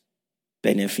not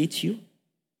benefit you,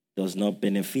 does not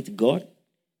benefit God,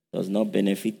 does not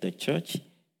benefit the church,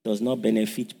 does not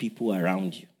benefit people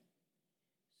around you.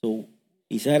 So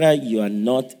it's either you are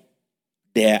not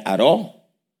there at all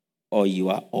or you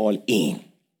are all in.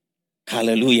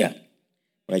 Hallelujah.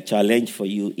 My challenge for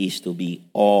you is to be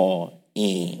all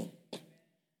in.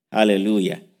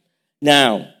 Hallelujah.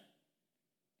 Now,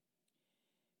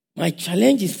 my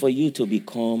challenge is for you to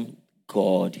become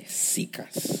God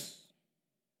seekers.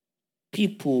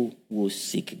 People will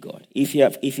seek God. If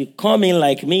you come in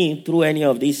like me through any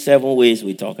of these 7 ways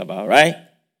we talk about, right?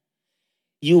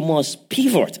 You must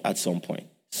pivot at some point.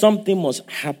 Something must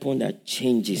happen that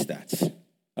changes that.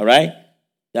 All right?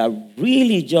 That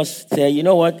really just say, you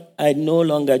know what? I no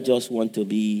longer just want to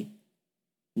be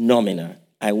nominal.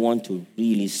 I want to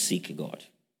really seek God.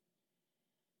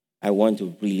 I want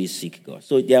to really seek God.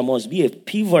 So there must be a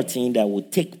pivoting that will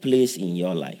take place in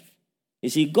your life. You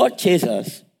see, God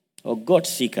chasers or God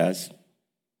seekers,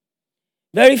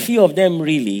 very few of them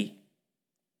really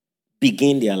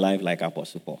begin their life like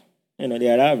Apostle Paul.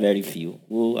 There are very few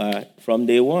who are from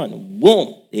day one,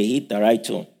 boom, they hit the right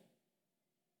tune.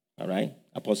 All right?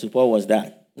 Apostle Paul was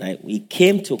that. Right? He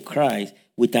came to Christ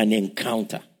with an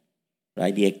encounter.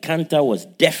 Right? The encounter was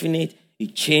definite.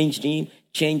 It changed him,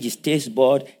 changed his taste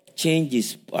bud, changed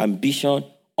his ambition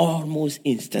almost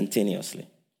instantaneously.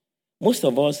 Most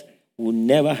of us will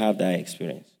never have that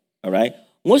experience. All right?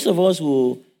 Most of us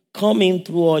will come in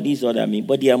through all these other means,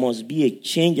 but there must be a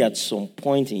change at some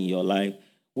point in your life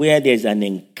where there's an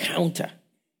encounter.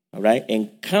 All right?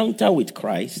 Encounter with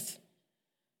Christ.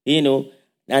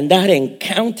 And that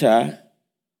encounter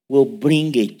will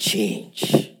bring a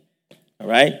change. All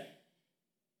right?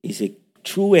 It's a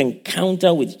true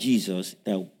encounter with Jesus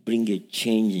that will bring a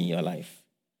change in your life.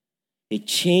 A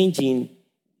change in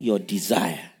your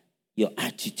desire, your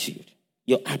attitude,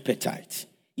 your appetite,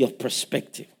 your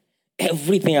perspective.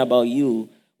 Everything about you,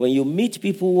 when you meet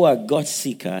people who are God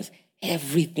seekers,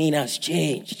 everything has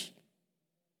changed.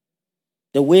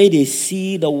 The way they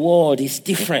see the world is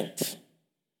different.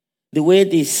 The way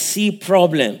they see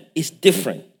problem is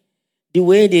different. The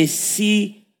way they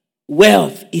see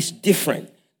wealth is different.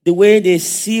 The way they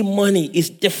see money is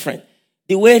different.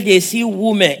 The way they see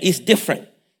women is different.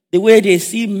 The way they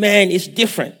see men is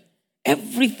different.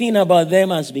 Everything about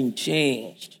them has been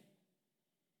changed.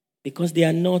 Because they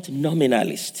are not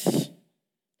nominalists.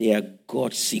 They are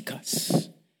God seekers.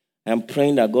 I'm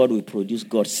praying that God will produce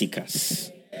God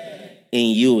seekers in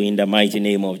you in the mighty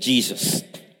name of Jesus.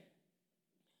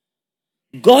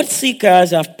 God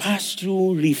seekers have passed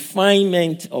through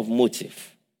refinement of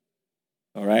motive.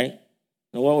 All right?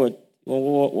 Now,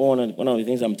 one of the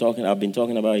things I've been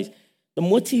talking about is the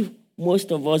motive.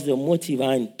 Most of us, the motive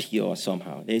aren't pure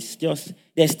somehow. There's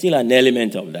still an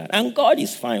element of that. And God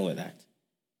is fine with that.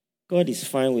 God is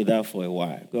fine with that for a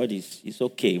while. God is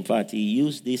okay. In fact, he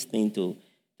used this thing to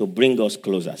bring us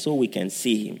closer so we can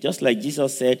see him. Just like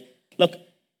Jesus said, look,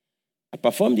 I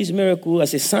performed this miracle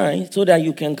as a sign so that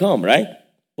you can come, right?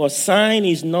 But sign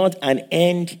is not an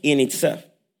end in itself.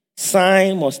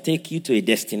 Sign must take you to a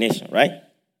destination, right?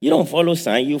 You don't follow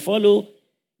sign.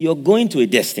 You're going to a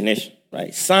destination,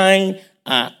 right? Signs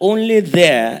are only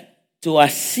there to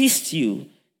assist you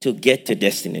to get to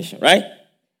destination, right?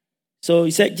 So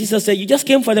Jesus said, you just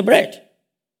came for the bread.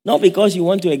 Not because you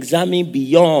want to examine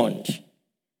beyond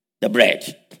the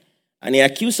bread. And he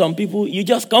accused some people, you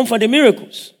just come for the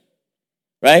miracles,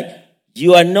 right?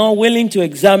 You are not willing to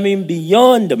examine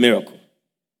beyond the miracle,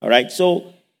 all right?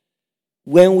 So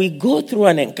when we go through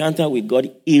an encounter with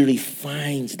God, he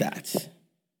refines that.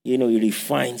 He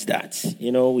refines that.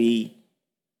 We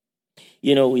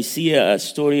see a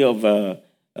story of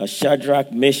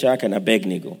Shadrach, Meshach, and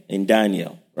Abednego in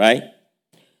Daniel, right?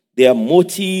 Their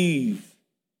motive,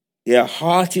 their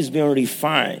heart is being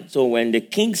refined. So when the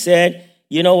king said,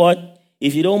 you know what?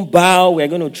 If you don't bow, we're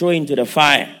going to throw you into the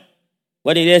fire.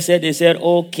 What did they say? They said,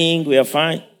 oh, king, we are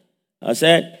fine. I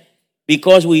said,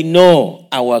 because we know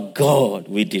our God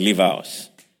will deliver us.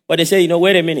 But they say,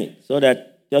 wait a minute. So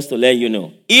that, just to let you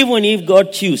know, even if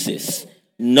God chooses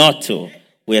not to,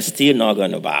 we're still not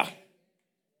going to bow.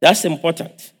 That's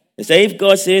important. They say, if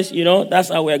God says, that's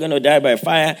how we're going to die by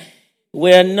fire,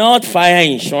 we're not fire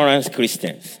insurance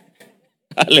Christians.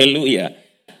 Hallelujah.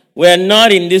 We're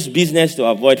not in this business to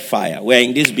avoid fire. We're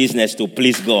in this business to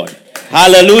please God.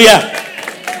 Hallelujah.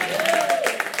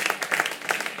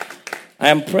 I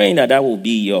am praying that will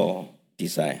be your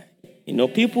desire.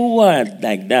 People who are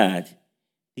like that,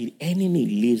 the enemy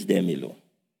leaves them alone.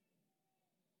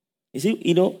 You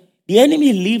see, the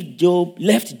enemy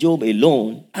left Job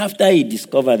alone after he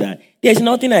discovered that there's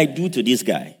nothing I do to this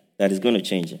guy that is going to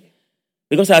change him.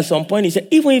 Because at some point he said,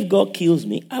 even if God kills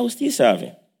me, I will still serve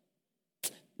him.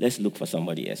 Let's look for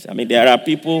somebody else. There are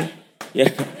people,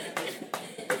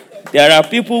 there are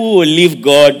people who will leave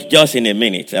God just in a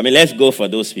minute. Let's go for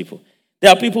those people.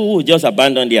 There are people who will just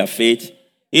abandon their faith.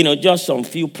 Just some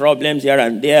few problems here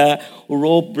and there,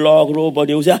 roadblock, but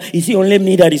they will say, is it only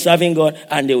me that is serving God?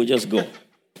 And they will just go.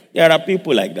 There are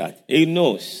people like that. He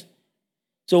knows.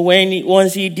 So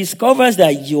once he discovers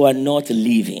that you are not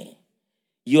leaving,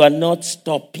 you are not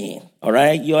stopping, all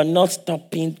right? You are not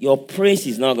stopping. Your praise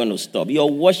is not going to stop. Your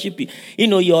worship,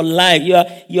 your life,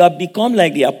 you have become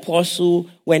like the apostle.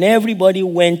 When everybody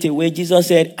went away, Jesus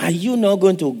said, are you not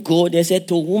going to go? They said,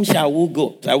 to whom shall we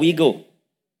go? Shall we go?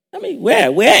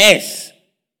 Where? Where else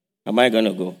am I going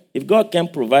to go? If God can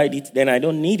provide it, then I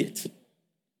don't need it.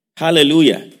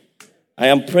 Hallelujah. I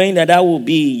am praying that will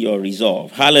be your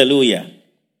resolve. Hallelujah.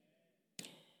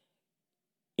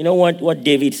 You know what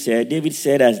David said? David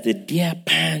said, as the deer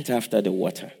pants after the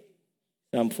water.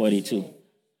 Psalm 42.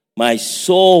 My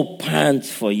soul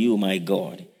pants for you, my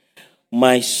God.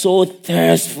 My soul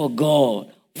thirsts for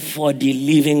God, for the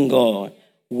living God.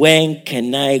 When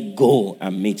can I go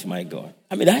and meet my God?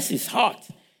 That's his heart.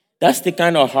 That's the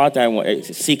kind of heart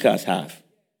seekers have.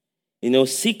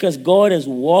 Seekers, God has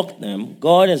walked them.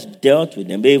 God has dealt with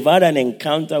them. They've had an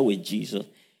encounter with Jesus.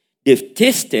 They've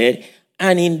tasted,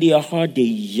 and in their heart, they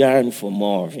yearn for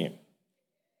more of him.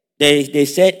 They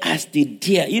said, as the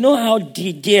deer. You know how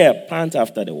the deer pants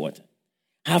after the water?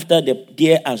 After the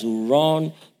deer has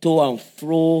run to and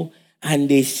fro, and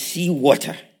they see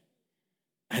water,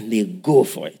 and they go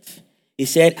for it. He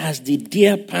said, as the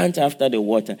deer pants after the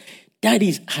water, that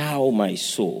is how my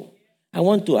soul. I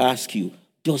want to ask you,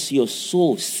 does your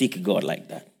soul seek God like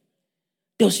that?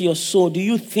 Does your soul, do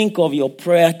you think of your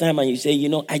prayer time and you say,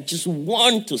 I just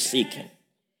want to seek him?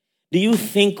 Do you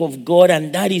think of God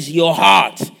and that is your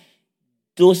heart?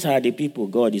 Those are the people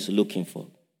God is looking for.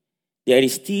 There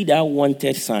is still that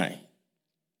wanted sign,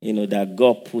 that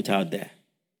God put out there.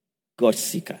 God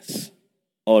seekers,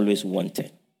 always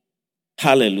wanted.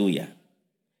 Hallelujah.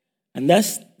 And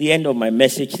that's the end of my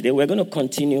message today. We're going to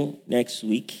continue next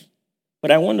week.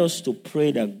 But I want us to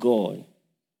pray that God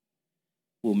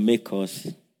will make us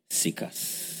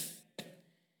seekers.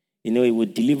 He will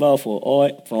deliver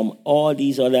from all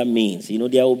these other means.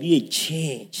 There will be a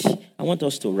change. I want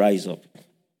us to rise up.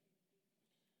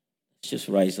 Let's just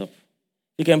rise up.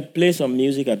 You can play some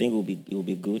music. I think it will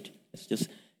be good.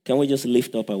 Can we just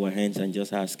lift up our hands and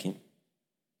just ask him,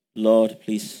 Lord,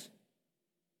 please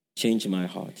change my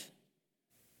heart.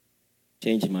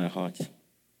 Change my heart.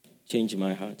 Change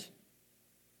my heart.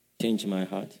 Change my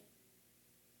heart.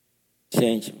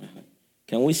 Change my heart.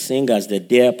 Can we sing as the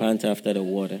deer pant after the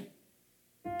water?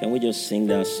 Can we just sing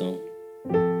that song?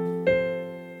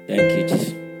 Thank you,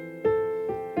 Jesus.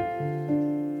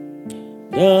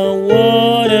 The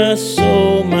water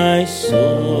so my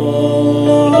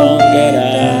soul longed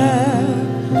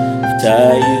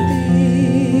after you.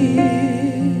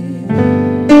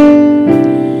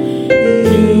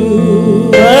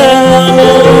 You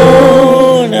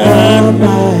alone are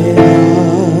my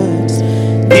heart's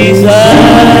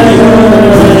desire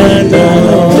and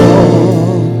all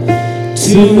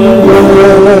to worship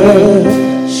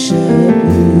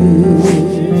you.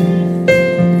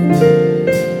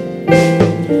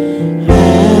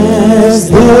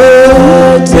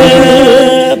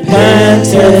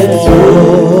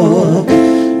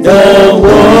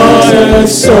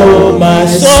 Oh, my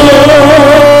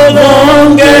soul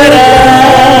longeth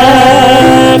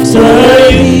after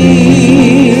thee.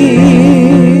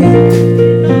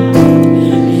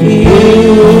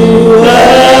 You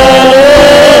alone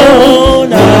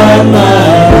are my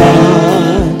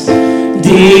heart's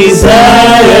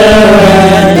desire,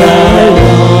 and I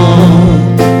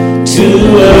long to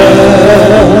worship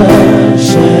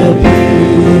you.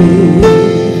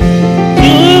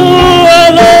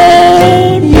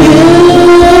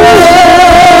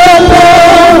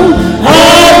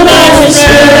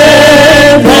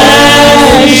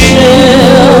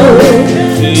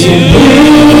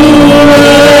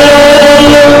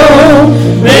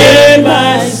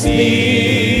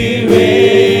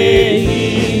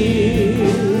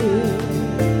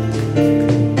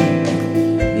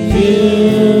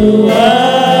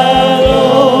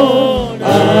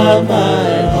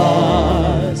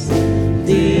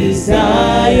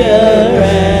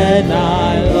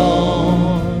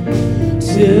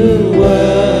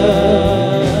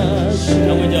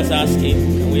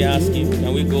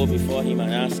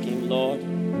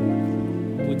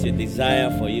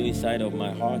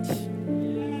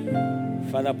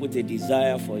 Father, put a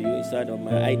desire for you inside of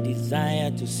my. I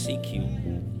desire to seek you.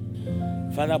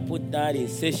 Father, put that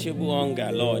insatiable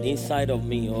hunger, Lord, inside of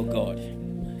me, oh God.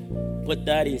 Put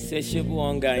that insatiable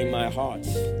hunger in my heart.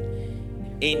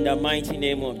 In the mighty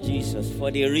name of Jesus,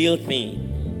 for the real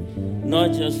thing.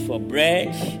 Not just for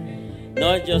bread,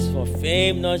 not just for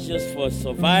fame, not just for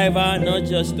survival, not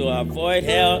just to avoid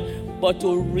hell, but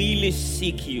to really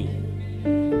seek you.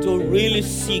 To really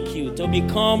seek you, to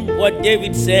become what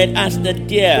David said, as the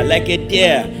deer, like a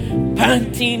deer,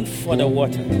 panting for the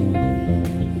water.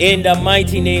 In the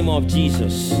mighty name of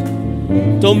Jesus.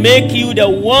 To make you the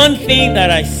one thing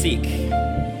that I seek.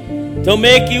 To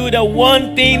make you the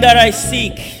one thing that I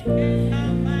seek.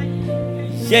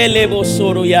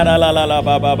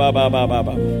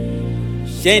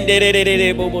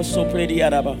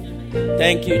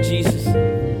 Thank you, Jesus.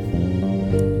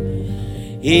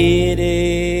 It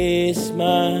is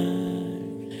my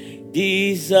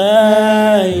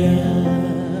desire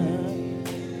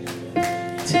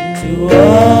to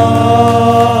honor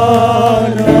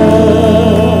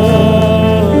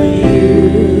you,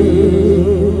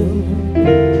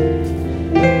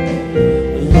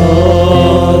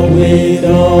 Lord, with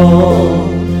all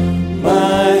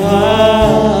my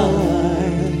heart.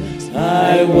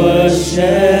 I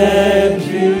worship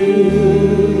you.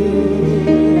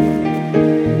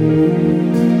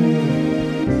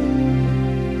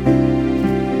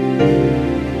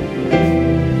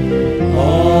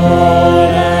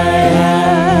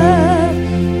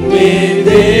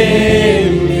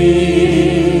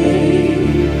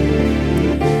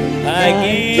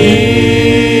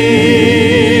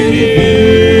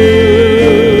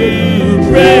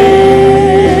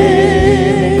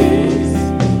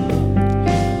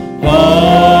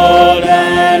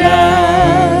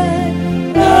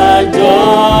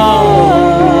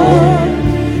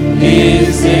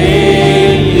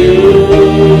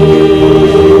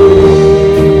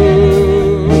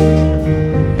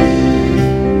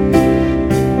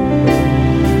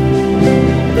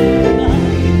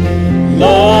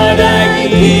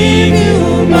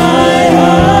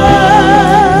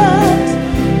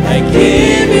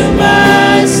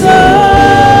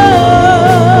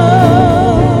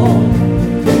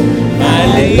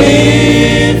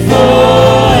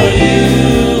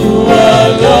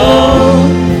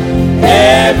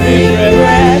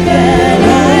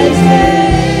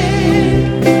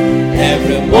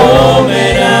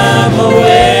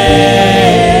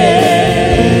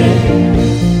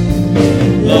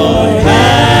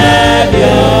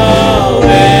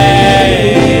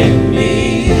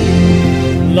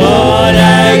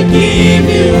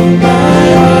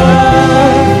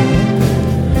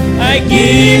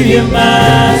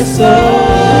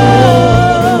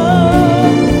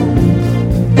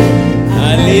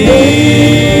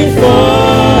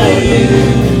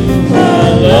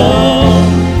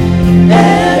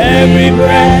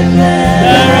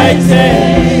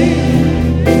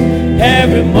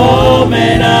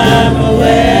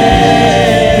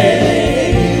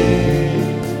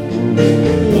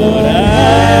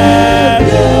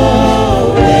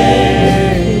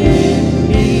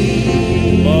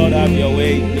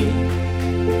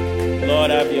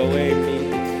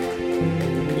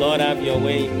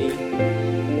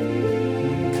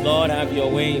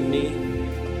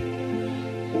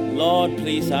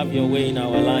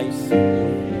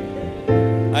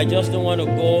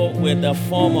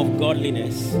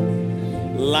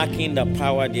 Lacking the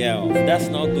power thereof. That's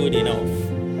not good enough.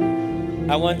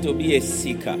 I want to be a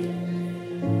seeker.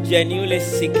 genuinely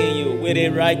seeking you with a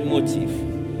right motive,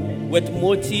 with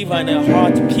motive and a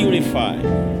heart purified,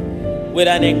 with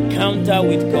an encounter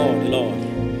with God, Lord,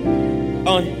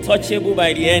 untouchable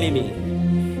by the enemy,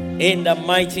 in the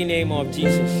mighty name of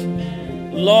Jesus.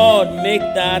 Lord, make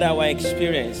that our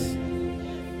experience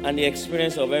and the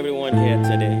experience of everyone here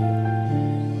today.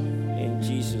 In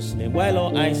Jesus' name. While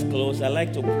our eyes closed, I'd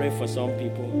like to pray for some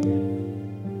people.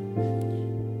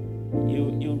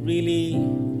 You really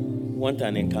want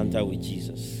an encounter with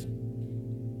Jesus.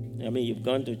 I mean, you've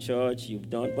gone to church,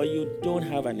 but you don't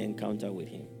have an encounter with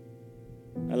him.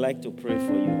 I'd like to pray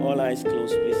for you. All eyes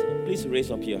closed, please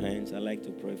raise up your hands. I'd like to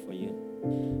pray for you.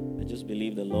 I just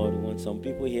believe the Lord wants some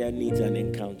people here needs an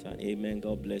encounter. Amen.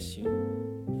 God bless you.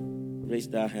 Raise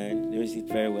that hand. Raise it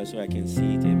very well so I can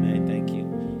see it. Amen. Thank you.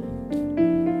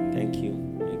 Thank you.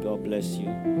 May God bless you.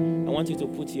 I want you to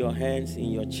put your hands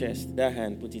in your chest. That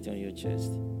hand, put it on your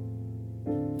chest.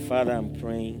 Father, I'm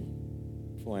praying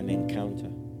for an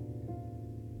encounter.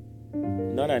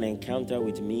 Not an encounter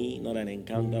with me, not an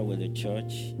encounter with the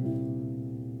church.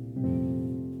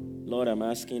 Lord, I'm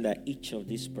asking that each of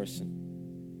this person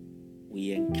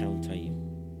will encounter you.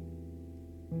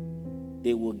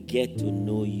 They will get to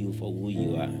know you for who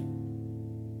you are.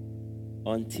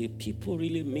 Until people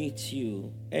really meet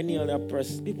you, any other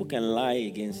person, people can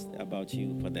lie about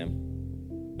you for them.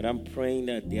 But I'm praying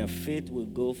that their faith will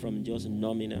go from just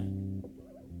nominal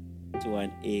to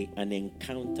an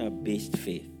encounter-based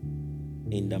faith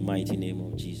in the mighty name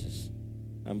of Jesus.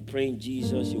 I'm praying,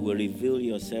 Jesus, you will reveal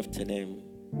yourself to them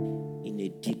in a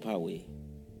deeper way,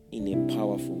 in a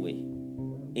powerful way,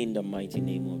 in the mighty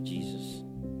name of Jesus.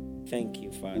 Thank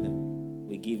you, Father.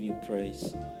 We give you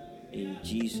praise. In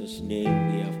Jesus'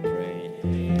 name we have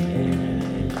prayed.